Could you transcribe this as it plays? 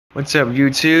What's up,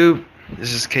 YouTube?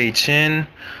 This is K Chin.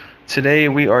 Today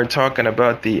we are talking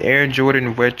about the Air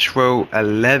Jordan Retro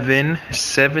 11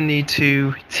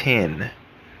 7210.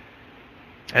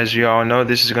 As you all know,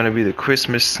 this is going to be the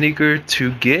Christmas sneaker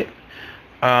to get.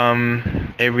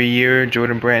 Every year,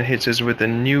 Jordan Brand hits us with a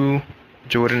new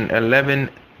Jordan 11.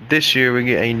 This year, we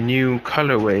get a new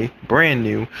colorway, brand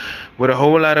new, with a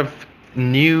whole lot of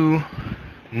new,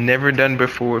 never done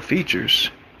before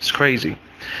features. It's crazy.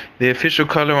 The official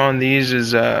color on these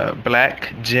is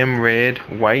black, gem red,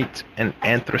 white, and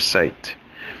anthracite.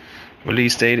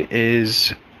 Release date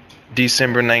is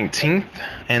December 19th,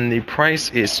 and the price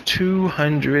is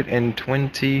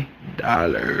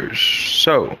 $220.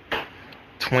 So,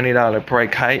 $20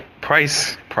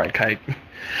 price hike.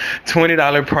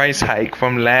 $20 price hike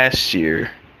from last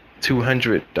year,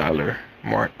 $200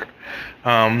 mark.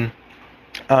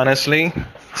 Honestly,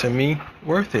 to me,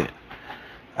 worth it.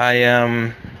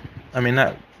 I mean,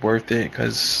 not worth it,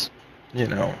 because,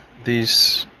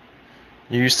 these,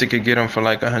 you used to could get them for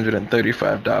like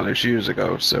 $135 years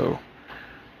ago, so,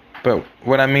 but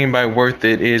what I mean by worth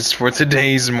it is, for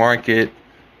today's market,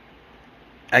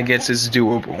 I guess it's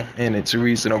doable and it's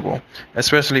reasonable,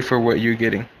 especially for what you're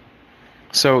getting.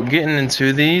 So getting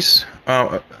into these,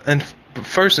 and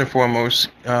first and foremost,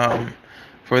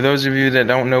 for those of you that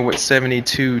don't know what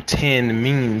 7210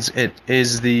 means, it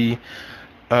is the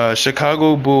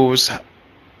Chicago Bulls'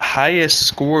 highest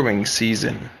scoring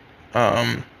season.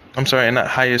 I'm sorry, not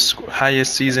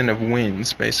highest season of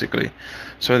wins, basically.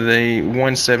 So they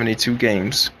won 72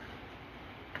 games,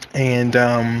 and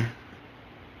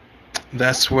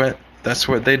that's what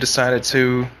they decided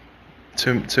to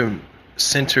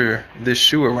center this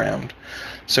shoe around.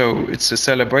 So it's a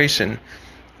celebration,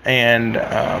 and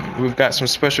we've got some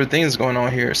special things going on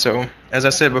here. So as I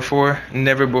said before,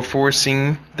 never before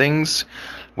seen things.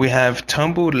 We have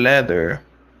tumbled leather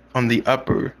on the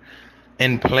upper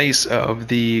in place of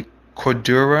the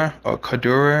Cordura or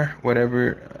Cordura,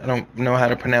 whatever. I don't know how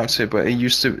to pronounce it, but it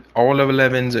used to all of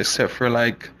 11s except for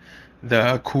like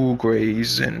the cool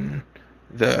grays and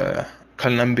the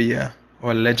Columbia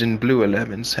or Legend Blue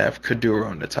 11s have Cordura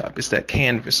on the top. It's that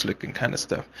canvas looking kind of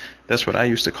stuff. That's what I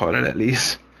used to call it, at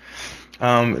least.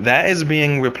 That is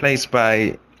being replaced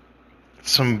by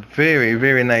some very,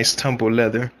 very nice tumbled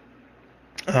leather.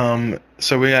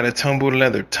 So we got a tumbled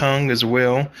leather tongue as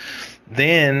well.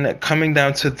 Then coming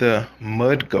down to the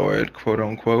mud guard, quote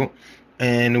unquote,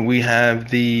 and we have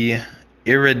the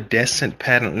iridescent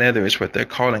patent leather is what they're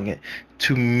calling it.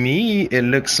 To me, it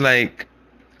looks like,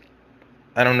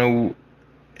 I don't know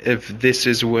if this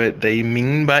is what they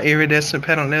mean by iridescent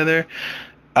patent leather.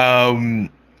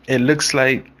 It looks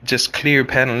like just clear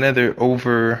patent leather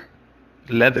over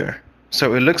leather.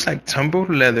 So it looks like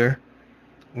tumbled leather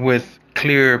with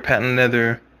clear patent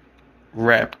leather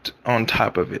wrapped on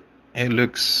top of it. It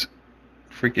looks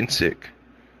freaking sick.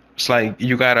 It's like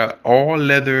you got a all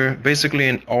leather, basically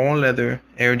an all leather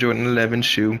Air Jordan 11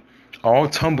 shoe, all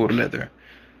tumbled leather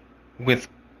with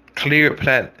clear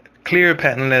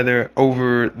patent leather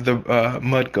over the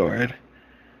mud guard,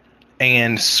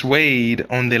 and suede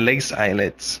on the lace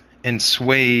eyelets, and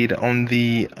suede on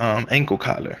the ankle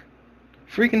collar.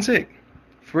 Freaking sick.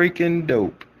 Freaking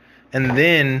dope. And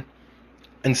then,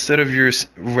 instead of your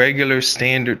regular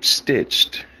standard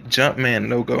stitched Jumpman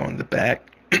logo on the back,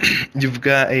 you've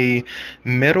got a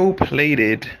metal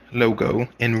plated logo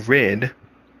in red,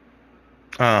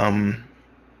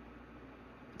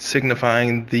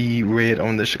 signifying the red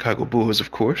on the Chicago Bulls,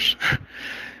 of course.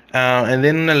 And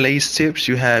then on the lace tips,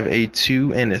 you have a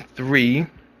 2 and a 3,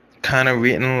 kind of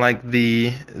written like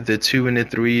the 2 and the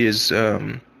 3 is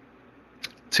 2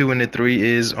 and the 3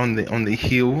 is on the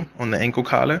heel, on the ankle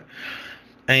collar.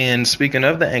 And speaking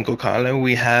of the ankle collar,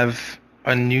 we have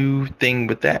a new thing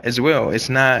with that as well. It's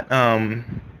not well,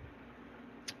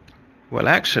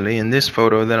 actually, in this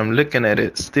photo that I'm looking at,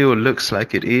 it still looks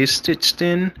like it is stitched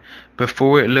in.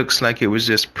 Before, it looks like it was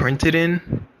just printed in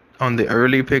on the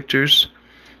early pictures.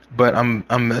 But I'm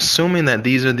assuming that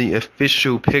these are the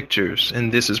official pictures,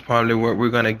 and this is probably what we're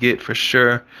gonna get for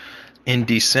sure in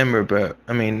December. But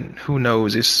I mean, who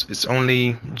knows? It's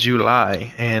only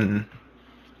July, and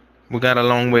we got a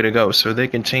long way to go. So they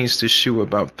can change the shoe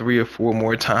about 3 or 4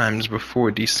 more times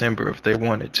before December if they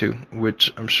wanted to,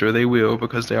 which I'm sure they will,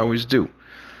 because they always do.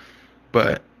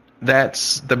 But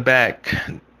that's the back.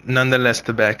 Nonetheless,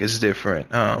 the back is different.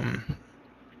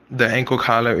 The ankle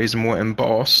collar is more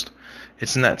embossed.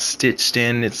 It's not stitched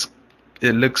in. It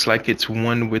looks like it's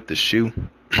one with the shoe.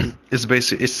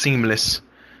 It's seamless,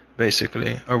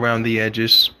 basically, around the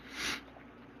edges.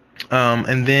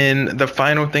 And then the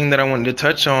final thing that I wanted to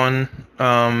touch on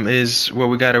is, well,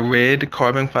 we got a red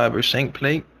carbon fiber shank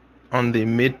plate on the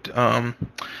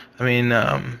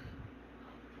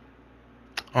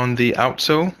on the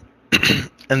outsole.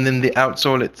 And then the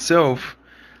outsole itself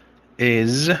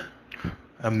is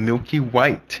a milky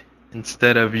white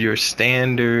instead of your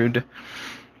standard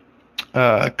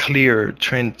clear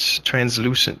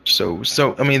translucent.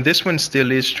 So I mean, this one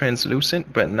still is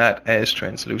translucent, but not as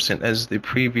translucent as the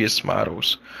previous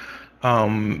models.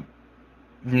 A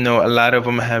lot of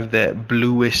them have that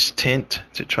bluish tint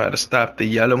to try to stop the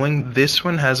yellowing. This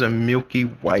one has a milky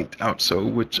white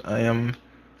outsole, which I am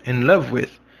in love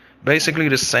with. Basically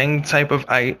the same type of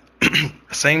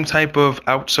same type of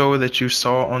outsole that you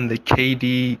saw on the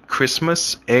KD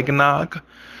Christmas eggnog.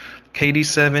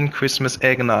 KD7 Christmas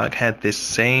eggnog had this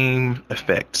same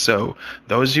effect. So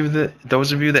those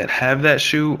of you that have that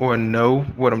shoe or know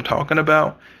what I'm talking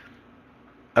about,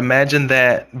 imagine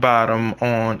that bottom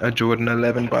on a Jordan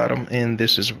 11 bottom, and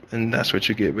that's what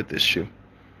you get with this shoe.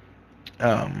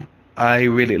 I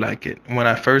really like it. When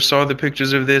I first saw the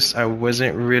pictures of this, I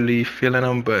wasn't really feeling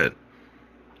them, but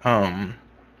now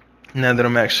that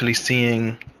I'm actually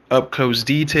seeing up close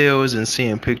details and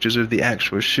seeing pictures of the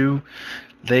actual shoe,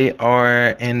 they are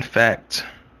in fact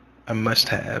a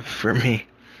must-have for me.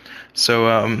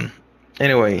 So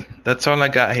anyway, that's all I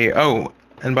got here. Oh,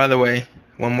 and by the way,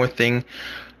 one more thing.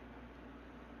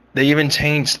 They even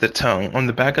changed the tongue. On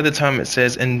the back of the tongue, it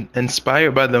says,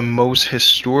 inspired by the most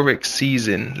historic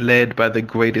season led by the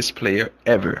greatest player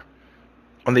ever.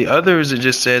 On the others, it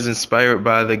just says, inspired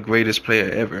by the greatest player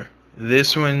ever.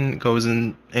 This one goes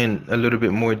in a little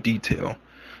bit more detail.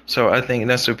 So I think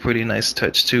that's a pretty nice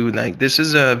touch too. Like, this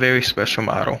is a very special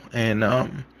model, and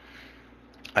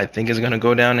I think it's going to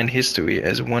go down in history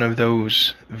as one of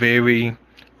those very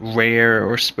rare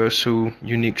or special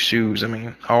unique shoes. I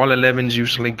mean, all 11s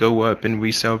usually go up in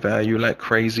resale value like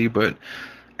crazy, but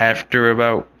after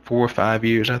about 4 or 5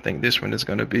 years, I think this one is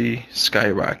going to be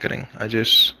skyrocketing. I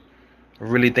just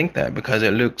really think that, because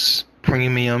it looks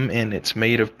premium and it's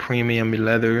made of premium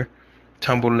leather,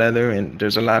 tumbled leather, and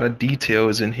there's a lot of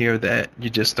details in here that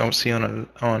you just don't see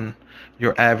on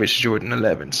your average Jordan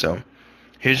 11. So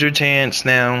here's your chance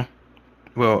now,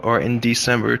 or in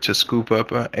December, to scoop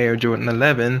up an Air Jordan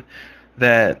 11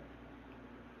 that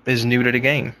is new to the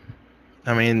game.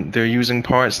 I mean, they're using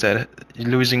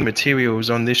materials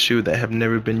on this shoe that have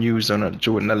never been used on a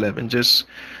Jordan 11. Just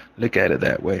look at it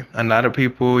that way. A lot of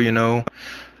people,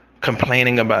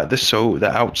 complaining about the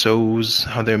outsoles,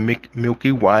 how they're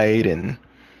milky white and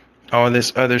all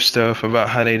this other stuff about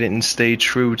how they didn't stay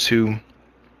true to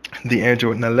the Air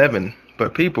Jordan 11.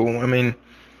 But people, I mean,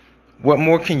 what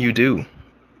more can you do?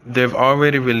 They've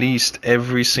already released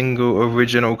every single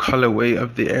original colorway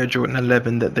of the Air Jordan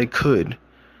 11 that they could.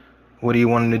 What do you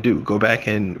want them to do? Go back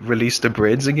and release the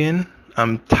breads again?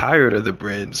 I'm tired of the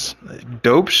breads.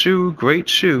 Dope shoe, great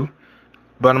shoe,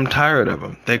 but I'm tired of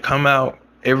them. They come out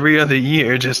every other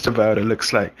year, just about, it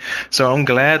looks like. So I'm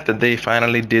glad that they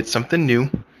finally did something new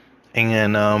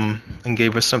and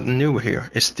gave us something new here.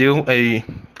 It's still a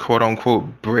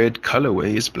quote-unquote bread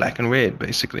colorway. It's black and red,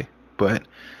 basically, but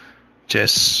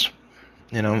just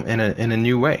in a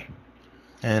new way,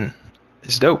 and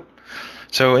it's dope.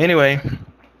 So anyway,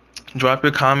 drop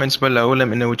your comments below. Let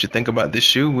me know what you think about this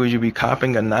shoe. Will you be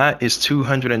copping or not? Is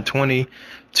 $220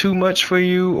 too much for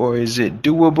you, or is it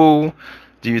doable?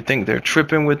 Do you think they're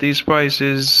tripping with these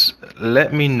prices?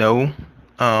 Let me know.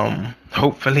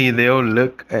 Hopefully they'll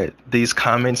look at these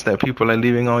comments that people are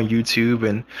leaving on YouTube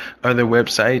and other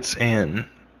websites and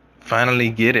finally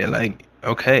get it. Like,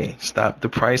 okay, stop the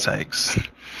price hikes.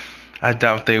 I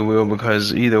doubt they will,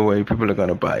 because either way people are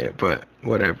gonna buy it, but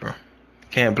whatever.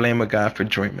 Can't blame a guy for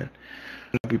dreaming.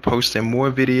 I'll be posting more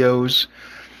videos,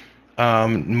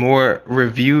 more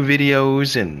review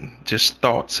videos, and just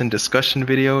thoughts and discussion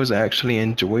videos. I actually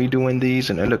enjoy doing these,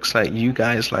 and it looks like you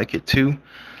guys like it too.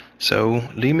 So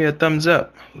leave me a thumbs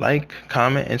up, like,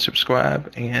 comment, and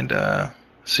subscribe, and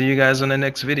see you guys on the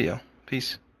next video.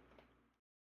 Peace.